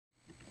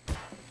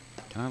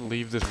Can I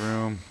leave this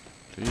room?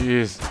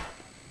 Jeez.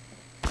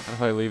 How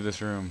do I leave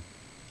this room?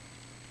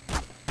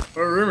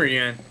 What room are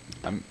you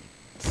in?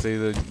 See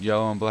the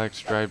yellow and black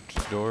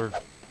striped door?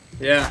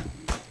 Yeah.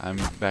 I'm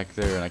back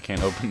there and I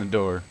can't open the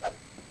door.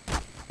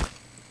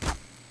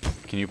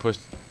 Can you push?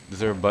 Is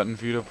there a button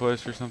for you to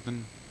push or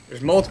something?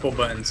 There's multiple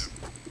buttons.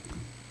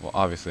 Well,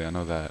 obviously, I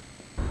know that.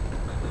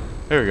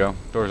 There we go.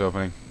 Door's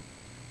opening.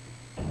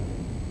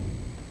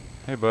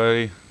 Hey,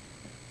 buddy.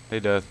 Hey,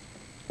 Death.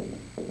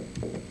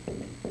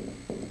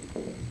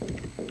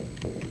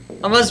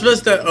 How am I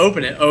supposed to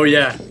open it? Oh,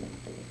 yeah.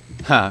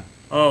 Ha.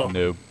 Oh.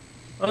 Nope.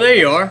 Oh, there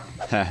you are.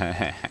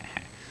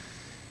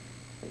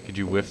 Could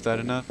you whiff that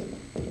enough?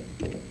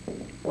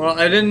 Well,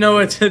 I didn't know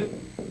what to...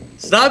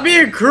 Stop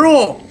being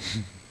cruel!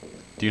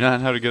 Do you not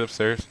know how to get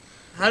upstairs?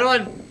 How do I...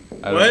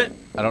 What?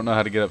 I don't know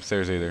how to get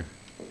upstairs either.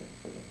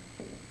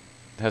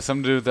 It has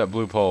something to do with that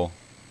blue pole.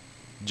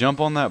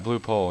 Jump on that blue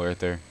pole right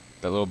there.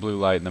 That little blue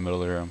light in the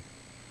middle of the room.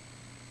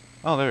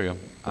 Oh, there we go.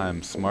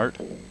 I'm smart,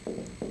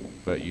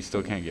 but you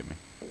still can't get me.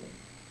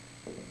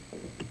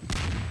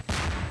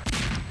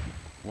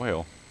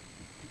 Well.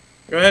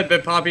 Go ahead,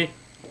 Big Poppy.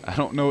 I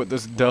don't know what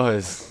this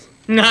does.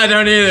 No, I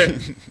don't either.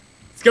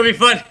 It's gonna be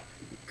fun.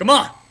 Come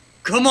on.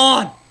 Come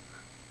on.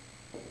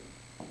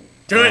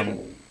 Do it.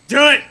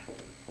 Do it.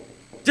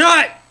 Do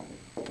it.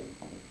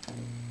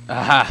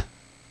 Aha.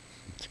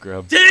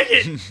 Scrub. Dig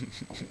it.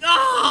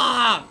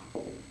 Ah.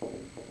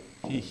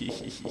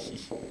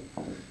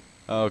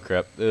 Oh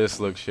crap, this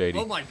looks shady.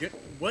 Oh my god.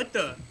 What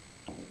the?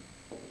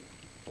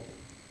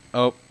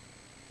 Oh.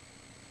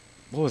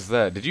 What was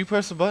that? Did you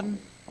press the button?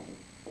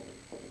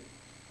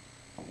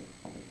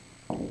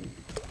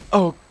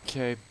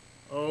 Okay.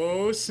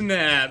 Oh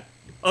snap.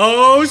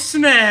 Oh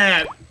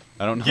snap.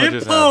 I don't know what Get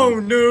just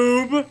happened.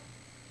 pwned,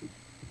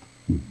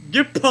 noob.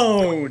 Get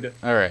pwned.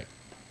 Alright.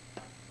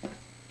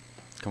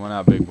 Come on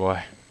out, big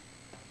boy.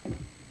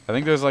 I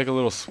think there's like a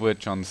little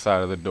switch on the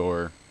side of the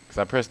door. Because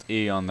I pressed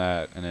E on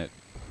that and it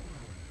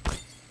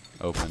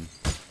opened.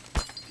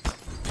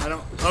 I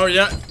don't. Oh,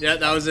 yeah. Yeah,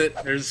 that was it.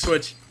 There's a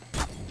switch.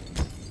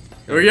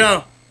 Here we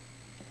go.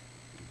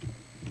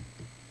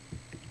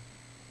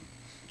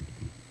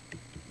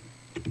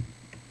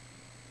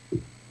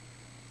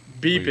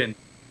 Beeping.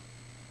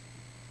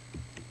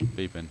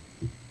 Beeping.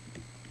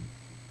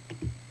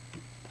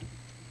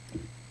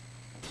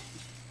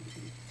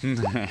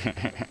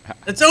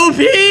 It's OP!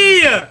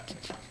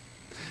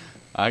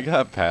 I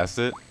got past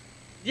it.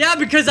 Yeah,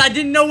 because I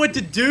didn't know what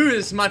to do.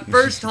 This is my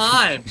first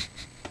time.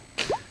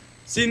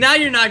 See, now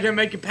you're not gonna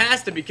make it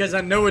past it because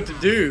I know what to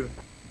do.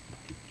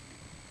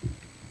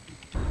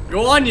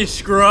 Go on, you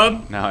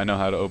scrub. Now I know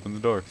how to open the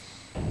door.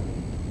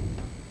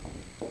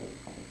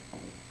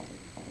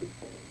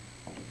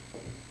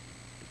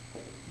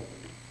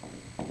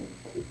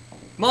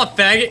 Come on,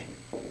 faggot.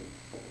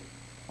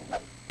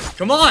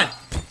 Come on.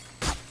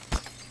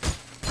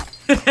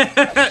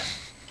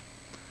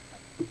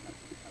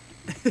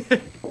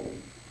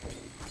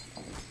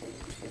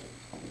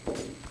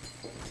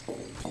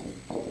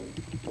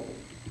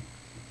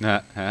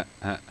 Nah, ha,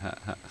 ha, ha,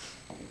 ha.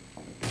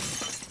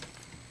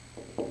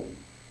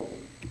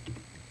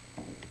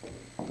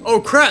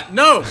 Oh crap,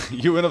 no!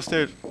 You went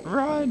upstairs.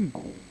 Run!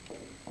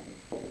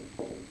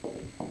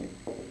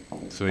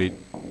 Sweet.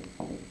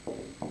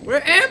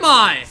 Where am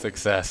I?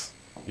 Success.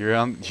 You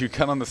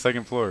got on the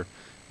second floor.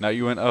 Now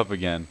you went up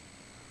again.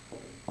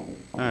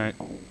 Alright.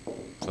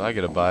 So I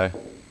get a bye.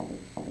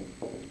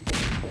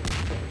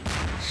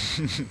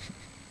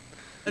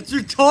 That's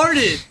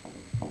retarded!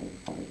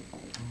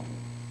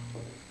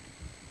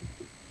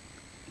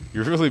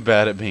 You're really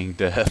bad at being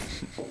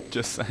deaf.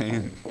 Just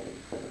saying.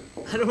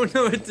 I don't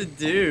know what to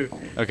do.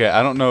 Okay,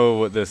 I don't know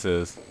what this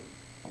is.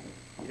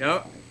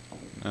 Yep.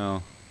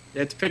 No. You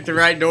have to pick the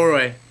right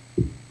doorway.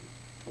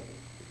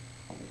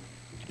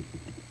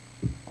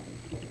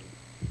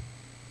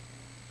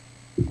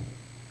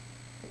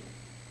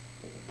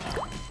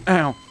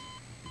 Ow.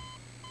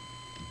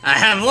 I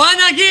have won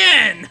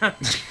again!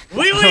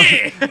 Wee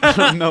wee! I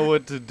don't know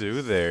what to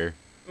do there.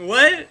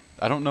 What?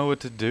 I don't know what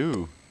to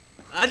do.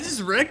 I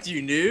just wrecked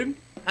you, dude.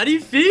 How do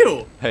you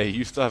feel? Hey,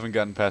 you still haven't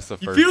gotten past the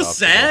You first feel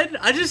obstacle. sad?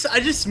 I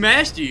just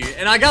smashed you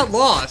and I got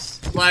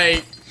lost.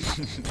 Like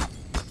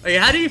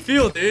how do you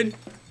feel, dude?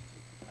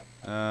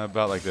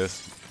 About like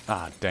this.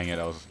 Ah, dang it,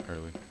 I was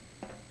early.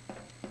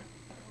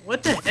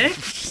 What the heck?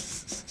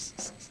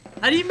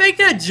 How do you make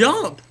that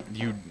jump?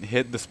 You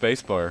hit the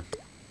space bar.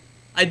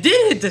 I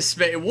did hit the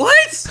space.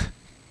 What?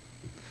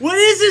 What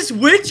is this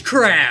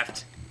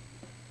witchcraft?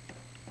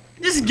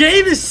 This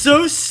game is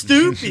so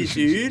stupid,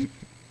 dude.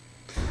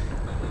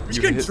 I'm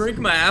just gonna drink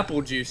my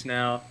apple juice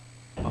now.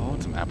 Oh, I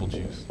want some apple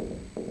juice.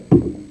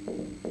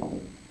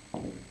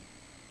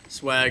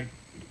 Swag.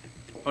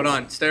 Hold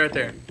on, stay right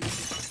there.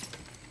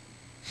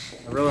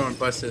 I really want to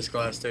bust this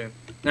glass too.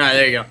 Alright,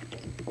 there you go.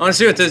 I want to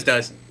see what this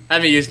does. I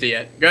haven't used it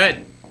yet. Go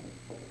ahead.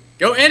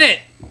 Go in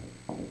it!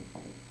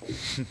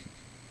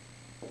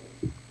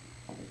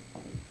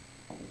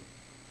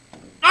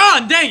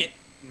 Oh, dang it!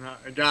 No,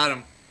 I got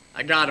him.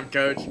 I got him,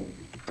 coach.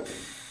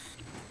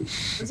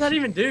 What does that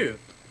even do?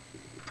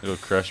 It'll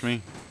crush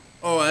me.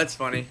 Oh, that's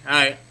funny.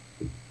 Alright.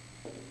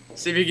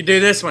 See if you can do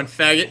this one,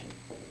 faggot.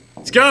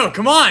 Let's go,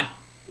 come on!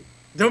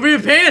 Don't be a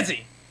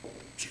pansy!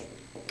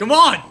 Come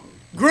on!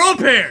 Grow a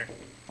pair!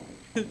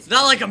 It's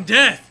not like I'm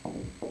deaf!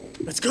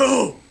 Let's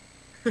go!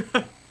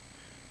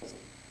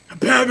 I'm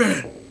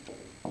Batman!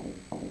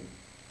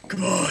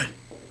 Come on!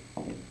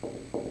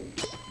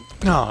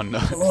 No, no.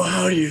 Oh,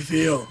 how do you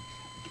feel?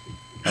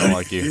 I don't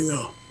like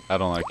you. I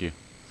don't like you.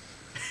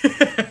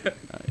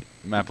 Alright,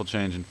 map will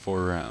change in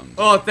 4 rounds.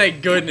 Oh,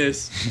 thank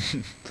goodness.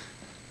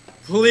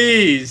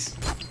 Please.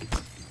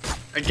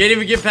 I can't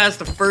even get past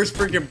the first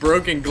freaking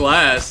broken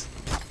glass.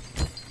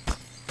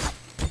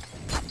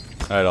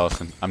 Alright,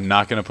 Austin. I'm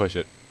not gonna push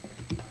it.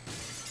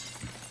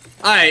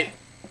 Alright.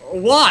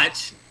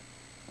 Watch.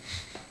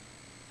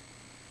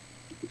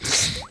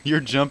 You're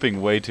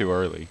jumping way too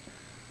early.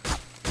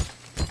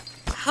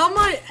 How am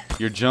I...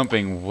 You're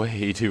jumping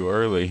way too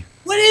early.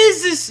 What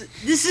is this?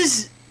 This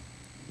is...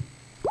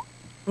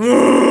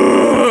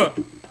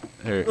 Ugh.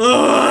 Here.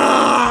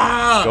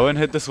 Ugh. Go and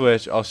hit the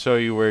switch. I'll show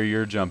you where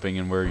you're jumping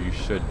and where you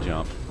should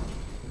jump.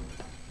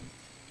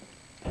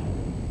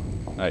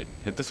 Alright,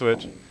 hit the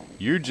switch.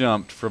 You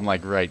jumped from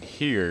like right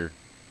here.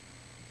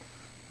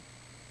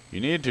 You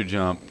need to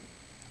jump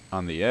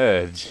on the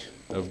edge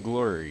of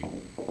glory.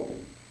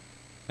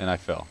 And I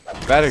fell.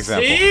 Bad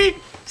example. See?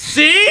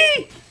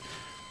 See?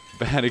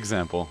 Bad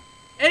example.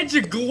 Edge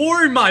of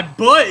glory in my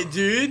butt,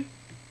 dude.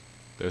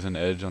 There's an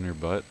edge on your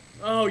butt.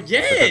 Oh, But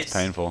yes. that's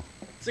painful.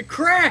 It's a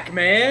crack,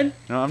 man.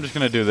 No, I'm just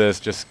gonna do this.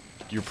 Just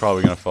you're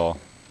probably gonna fall.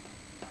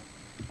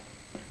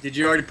 Did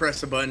you already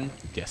press the button?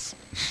 Yes.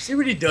 See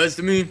what he does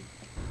to me?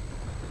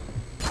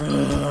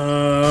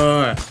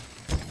 I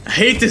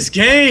hate this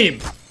game.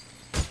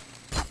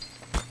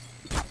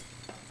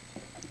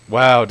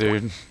 Wow,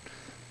 dude.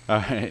 All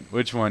right,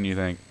 which one you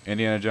think?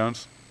 Indiana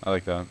Jones? I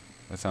like that.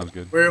 That sounds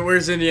good.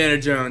 Where's Indiana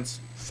Jones?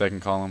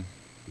 Second column.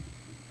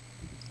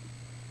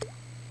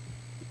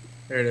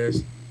 There it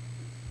is.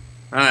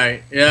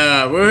 Alright,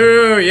 yeah,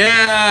 woo,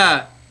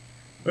 yeah!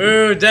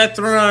 Woo, death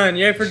run,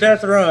 yay for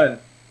death run.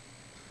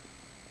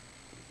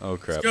 Oh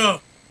crap. Let's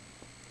go,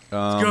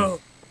 let's go.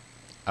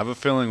 I have a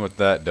feeling what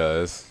that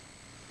does.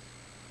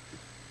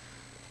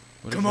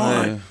 What Come if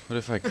on. what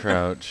if I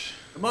crouch?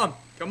 Come on,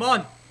 come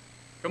on,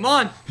 come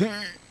on.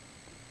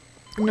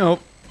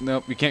 Nope.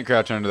 Nope, you can't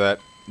crouch under that.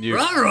 You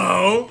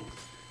Ruh-roh!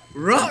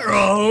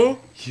 Ruh-roh!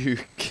 You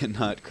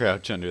cannot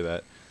crouch under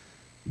that.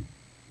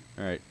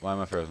 Alright, why am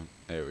I frozen?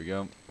 There we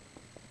go.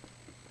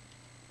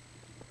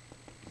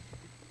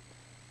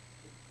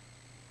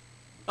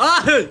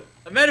 Ah!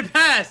 I made it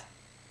pass!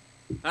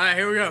 Alright,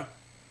 here we go.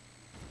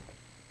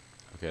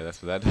 Okay,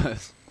 that's what that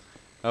does.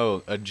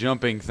 Oh, a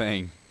jumping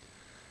thing.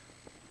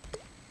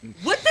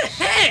 What the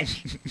heck?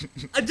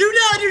 I do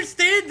not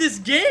understand this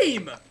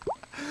game!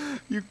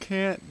 You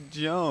can't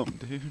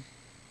jump, dude.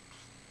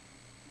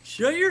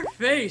 Shut your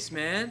face,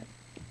 man.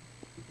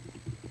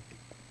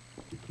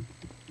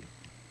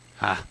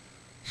 Ha.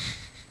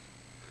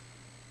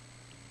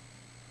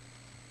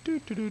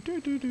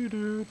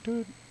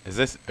 Is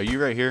this? Are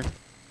you right here?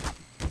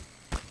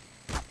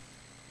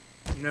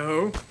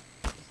 No.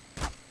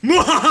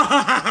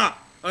 I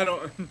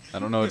don't. I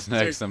don't know what's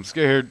next. I'm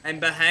scared. I'm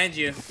behind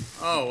you.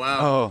 Oh wow.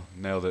 Oh,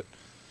 nailed it.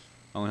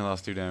 Only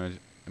lost 2 damage.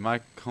 Am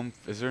I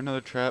Is there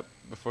another trap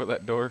before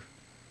that door?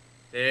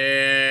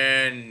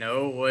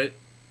 No. What?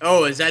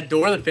 Oh, is that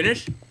door the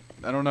finish?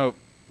 I don't know.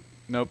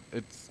 Nope.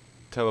 It's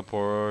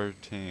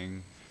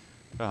teleporting.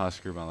 Ah,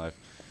 screw my life.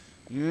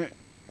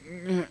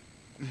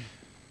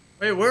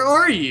 Wait, where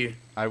are you?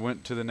 I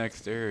went to the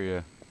next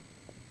area.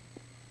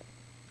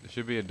 There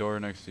should be a door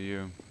next to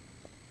you.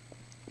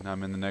 Now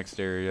I'm in the next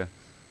area.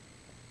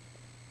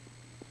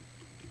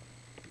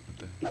 What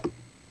the?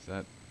 Is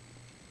that?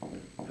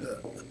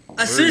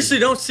 I seriously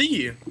don't see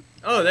you.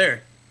 Oh,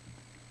 there.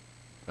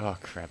 Oh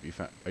crap! You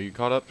found? Are you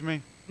caught up to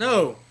me?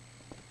 No.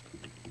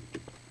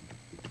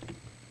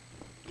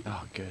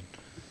 Oh good.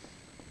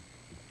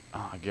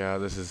 Oh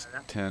god, this is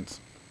tense.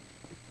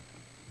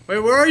 Wait,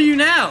 where are you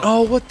now?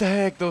 Oh, what the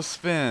heck? Those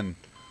spin.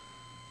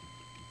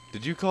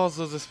 Did you cause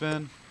those to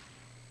spin?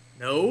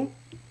 No.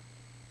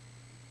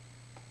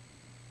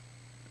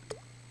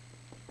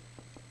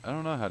 I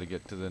don't know how to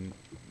get to the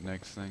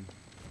next thing.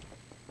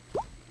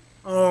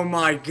 Oh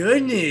my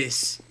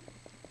goodness.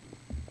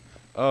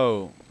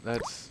 Oh,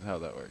 that's how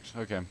that works.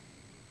 Okay.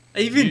 I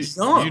even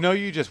jumped. You know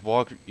you just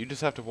walk. You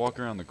just have to walk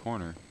around the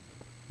corner,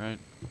 right?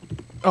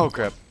 Oh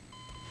crap.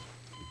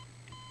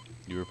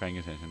 You were paying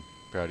attention.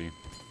 Proud of you.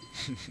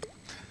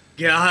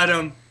 Got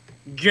him.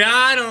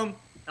 Got him.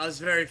 I was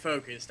very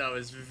focused. I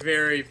was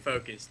very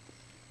focused.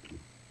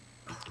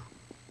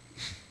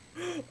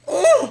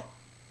 Oh!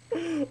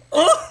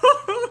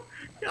 Oh!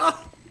 God.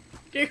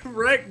 Get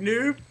wrecked,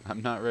 noob.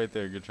 I'm not right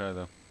there. Good try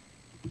though.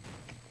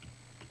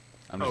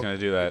 I'm just Oh. gonna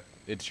do that.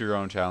 It's your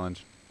own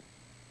challenge.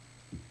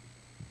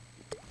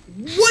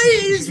 What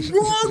is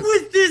wrong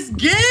with this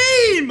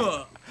game?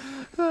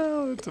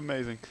 Oh, it's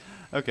amazing.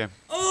 Okay.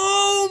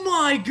 Oh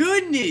my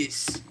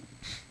goodness.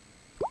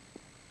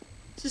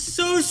 This is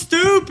so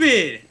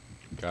stupid.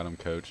 Got him,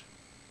 coach.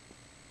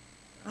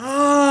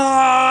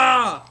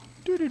 Ah!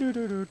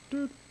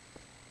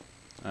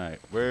 Alright,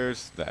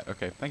 where's that?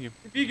 Okay, thank you.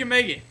 If you can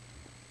make it.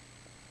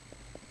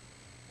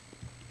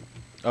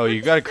 Oh,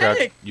 you gotta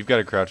crouch. You've got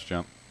to crouch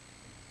jump.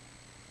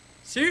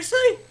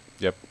 Seriously?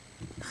 Yep.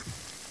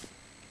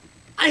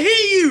 I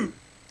hit you!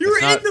 You were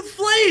in the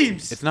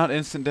flames! It's not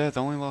instant death.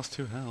 I only lost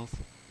 2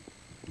 health.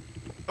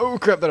 Oh,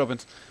 crap, that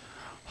opens.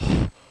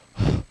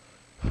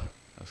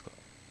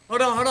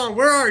 Hold on.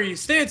 Where are you?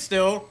 Stand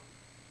still.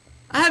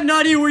 I have no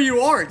idea where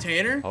you are,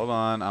 Tanner. Hold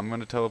on. I'm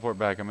going to teleport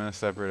back. I'm in a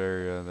separate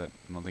area that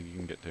I don't think you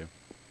can get to.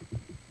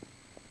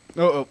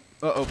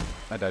 Uh-oh.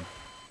 I died.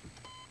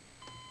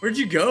 Where'd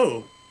you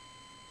go?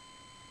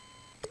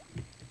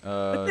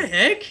 What the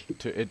heck?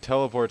 It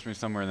teleports me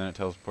somewhere, and then it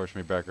teleports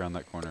me back around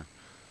that corner.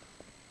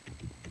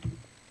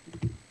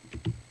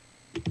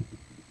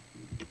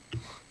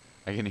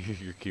 I can hear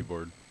your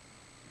keyboard.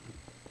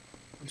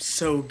 I'm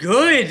so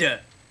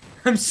good.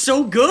 I'm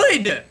so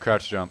good.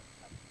 Crouch jump.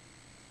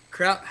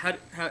 How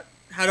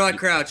do I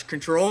crouch?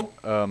 Control?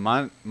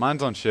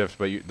 Mine's on shift,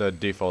 but the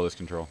default is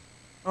control.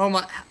 Oh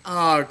my!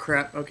 Oh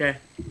crap! Okay.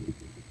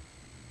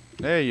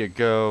 There you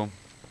go.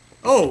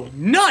 Oh,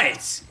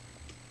 nice!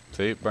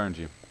 See, it burns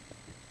you.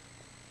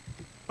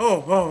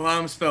 Oh! I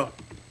almost fell.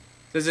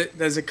 Does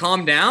it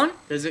calm down?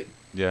 Does it?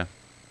 Yeah.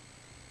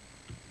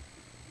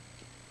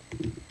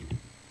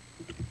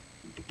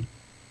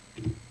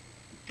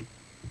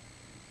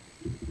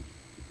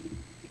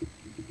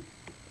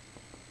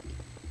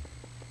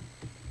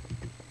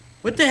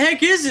 What the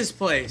heck is this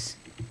place?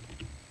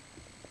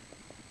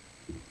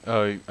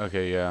 Oh,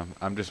 okay, yeah.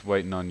 I'm just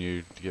waiting on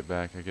you to get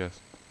back, I guess.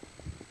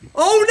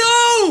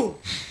 Oh no!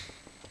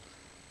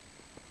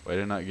 Way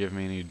to not give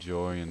me any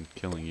joy in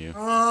killing you.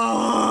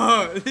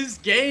 Oh, this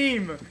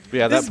game. But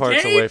yeah, this that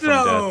part's game, away from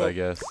though. death, I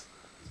guess.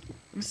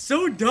 I'm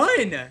so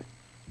done.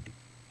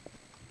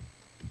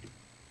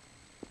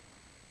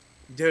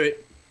 Do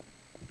it.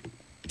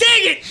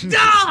 Dang it!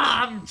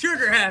 Ah, I'm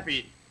trigger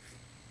happy.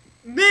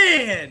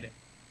 Man.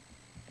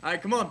 All right,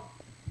 come on.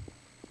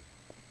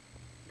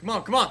 Come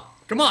on.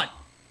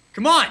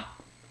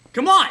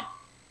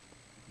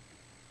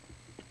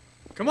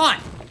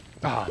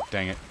 Ah,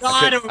 dang it.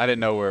 Got him. I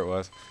didn't know where it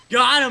was.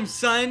 Got him,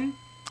 son.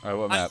 Alright,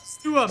 what map? Let's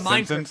do a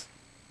Minecraft. Simpsons?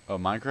 Oh,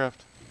 Minecraft?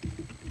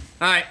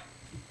 Alright.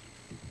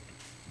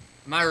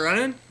 Am I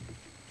running?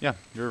 Yeah,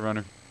 you're a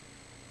runner.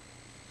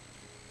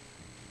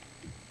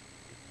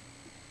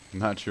 I'm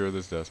not sure what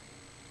this does.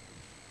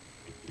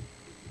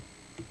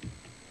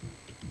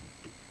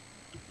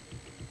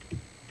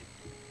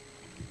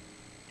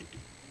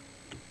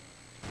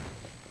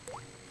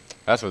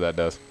 That's what that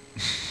does.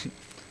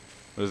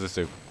 What does this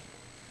do?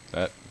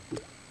 That.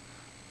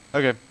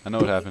 Okay, I know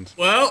what happens.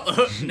 Well,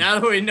 now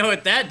that we know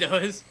what that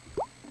does.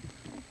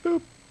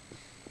 Boop.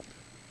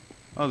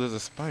 Oh, there's a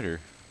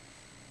spider.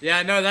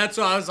 Yeah, no, that's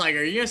why I was like,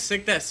 are you gonna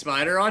stick that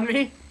spider on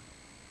me?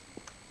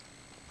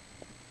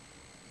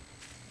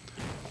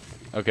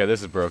 Okay,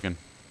 this is broken.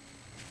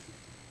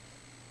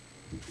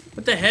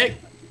 What the heck?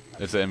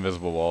 It's an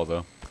invisible wall,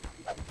 though.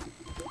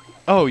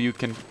 Oh, you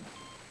can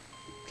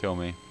kill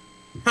me.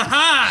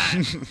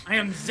 Haha! I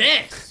am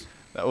this!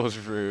 That was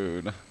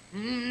rude.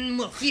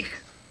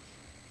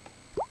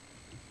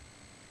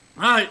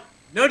 Alright,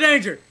 no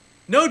danger!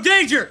 No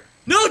danger!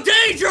 No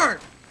danger!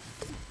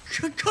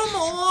 Come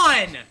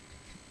on!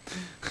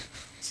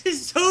 This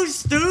is so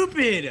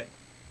stupid!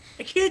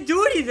 I can't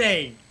do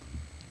anything!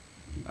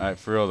 Alright,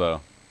 for real,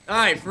 though.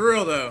 Alright, for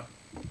real though.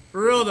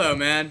 For real though,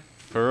 man.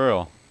 For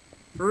real.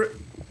 For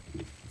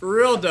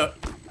real though.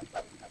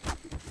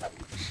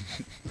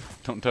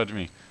 Don't touch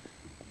me.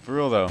 For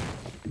real, though.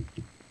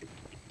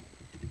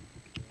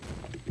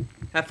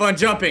 Have fun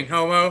jumping,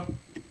 homo.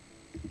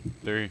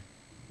 3,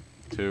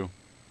 2.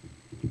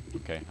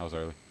 Okay, I was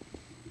early.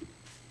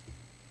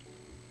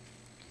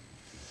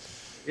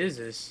 What is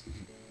this?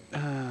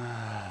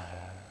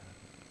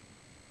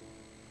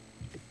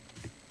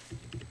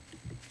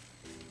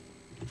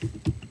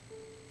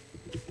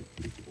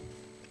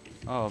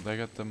 Oh, they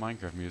got the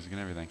Minecraft music and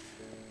everything.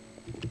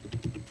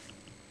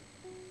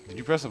 Did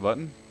you press a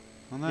button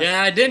on that?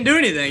 Yeah, I didn't do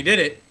anything, did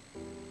it?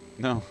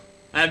 No.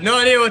 I have no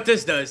idea what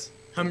this does.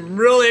 I'm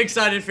really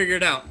excited to figure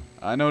it out.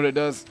 I know what it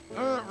does.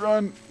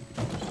 Run.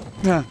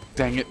 Ah,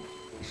 dang it.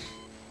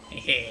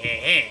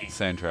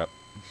 Sand trap.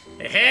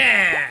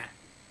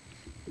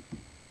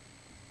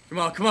 Come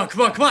on.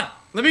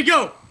 Let me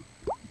go.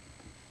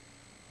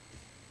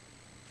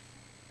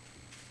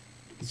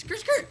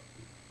 Skirt.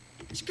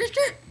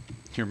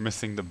 You're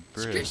missing the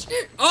bridge.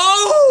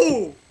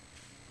 Oh!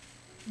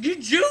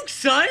 Get juked,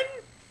 son!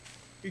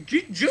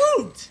 Get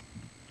juked!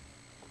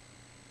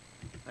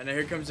 And now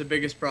here comes the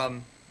biggest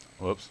problem.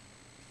 Whoops.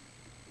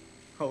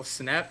 Oh,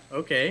 snap.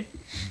 Okay.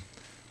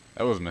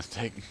 That was a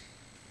mistake.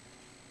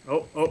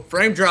 Oh,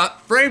 frame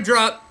drop.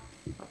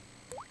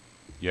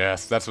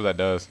 Yes, that's what that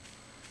does.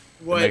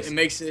 What? It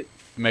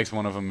makes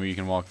one of them where you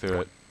can walk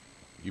through it.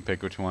 You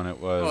pick which one it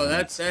was. Oh,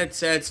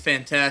 that's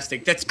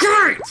fantastic. That's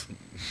great!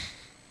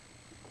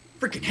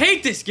 Freaking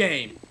hate this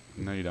game!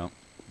 No, you don't.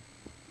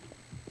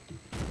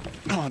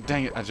 Oh,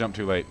 dang it. I jumped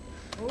too late.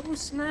 Oh,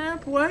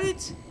 snap.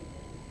 What?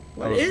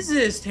 What was- is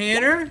this,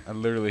 Tanner? I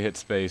literally hit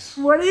space.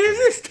 What is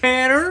this,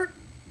 Tanner?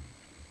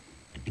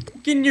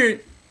 Getting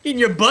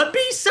your butt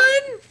beat, son?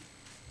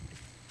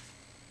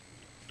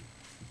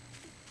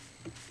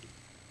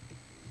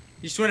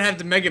 You just want to have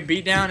the mega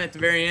beatdown at the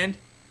very end?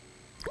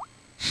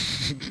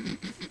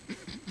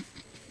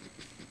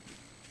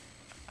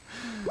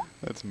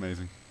 That's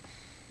amazing.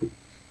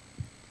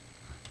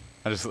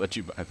 I just let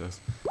you buy this.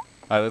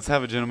 Alright, let's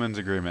have a gentleman's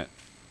agreement.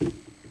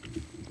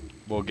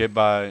 We'll get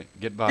by.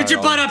 Get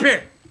your butt up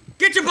here!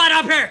 Get your butt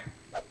up here!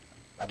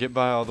 Get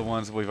by all the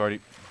ones that we've already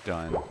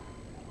done.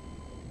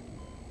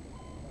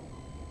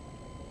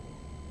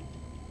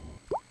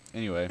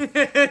 Anyway.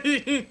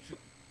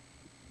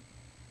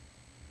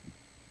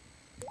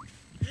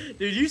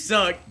 Dude, you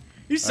suck.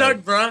 You suck,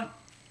 bruh.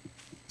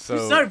 So,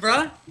 You suck,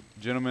 bruh.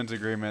 gentleman's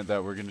agreement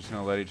that we're just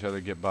gonna let each other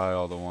get by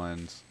all the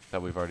ones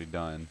that we've already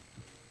done.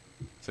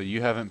 So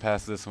you haven't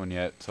passed this one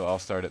yet, so I'll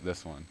start at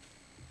this one.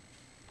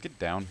 Get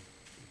down.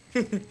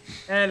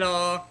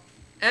 Hello.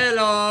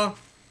 Hello.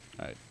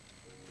 Alright.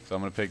 So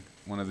I'm gonna pick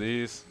one of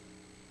these.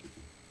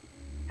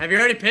 Have you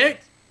already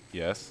picked?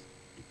 Yes.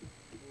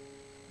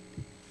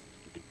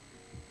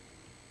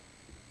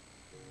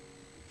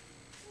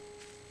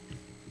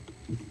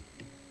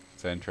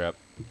 Sand trap.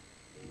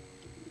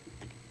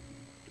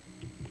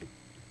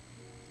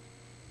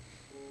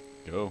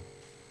 Go.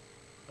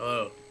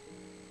 Oh.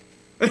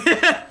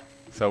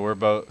 So we're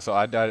both. So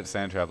I died at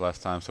sand trap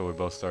last time, so we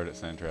both start at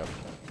sand trap.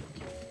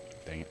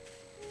 Dang it.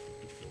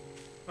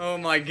 Oh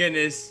my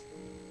goodness.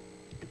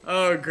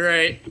 Oh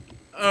great.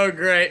 Oh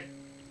great.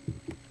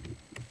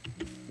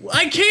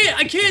 I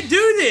can't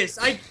do this.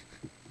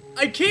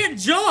 I can't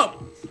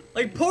jump.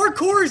 Like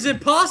parkour is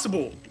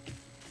impossible.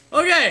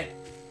 Okay.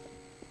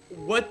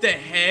 What the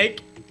heck?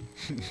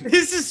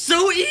 This is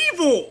so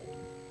evil.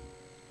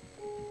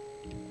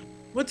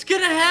 What's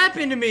gonna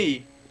happen to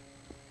me?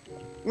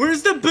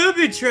 Where's the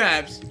booby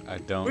traps? I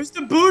don't. Where's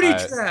the booty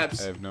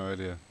traps? I have no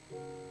idea.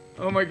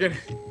 Oh my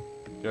goodness.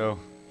 Go.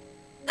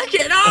 I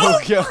can't. Oh,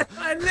 Oh, go.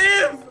 I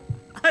live.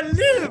 I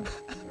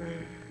live.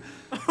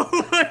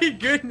 Oh my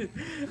goodness.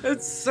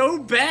 That's so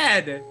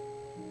bad.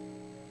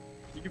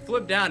 You can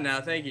flip down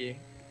now. Thank you.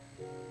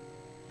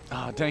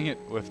 Ah, dang it.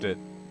 Whiffed it.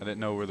 I didn't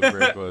know where the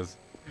break was.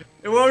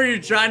 And what were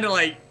you trying to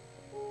like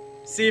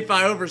see if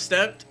I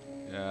overstepped?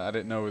 Yeah, I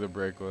didn't know where the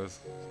break was.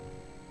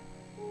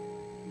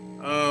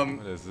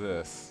 What is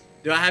this?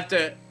 Do I have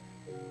to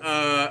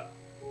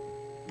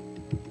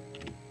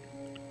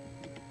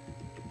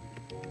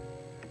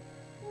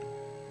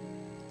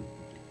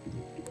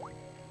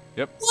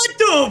Yep. what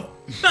the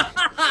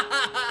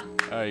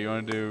Alright,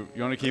 you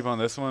wanna keep on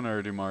this one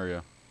or do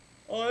Mario?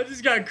 Oh, I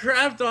just got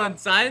crapped on,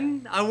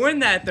 son. I win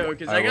that though,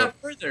 because I Alright, got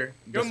further.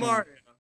 Go this one- Mario.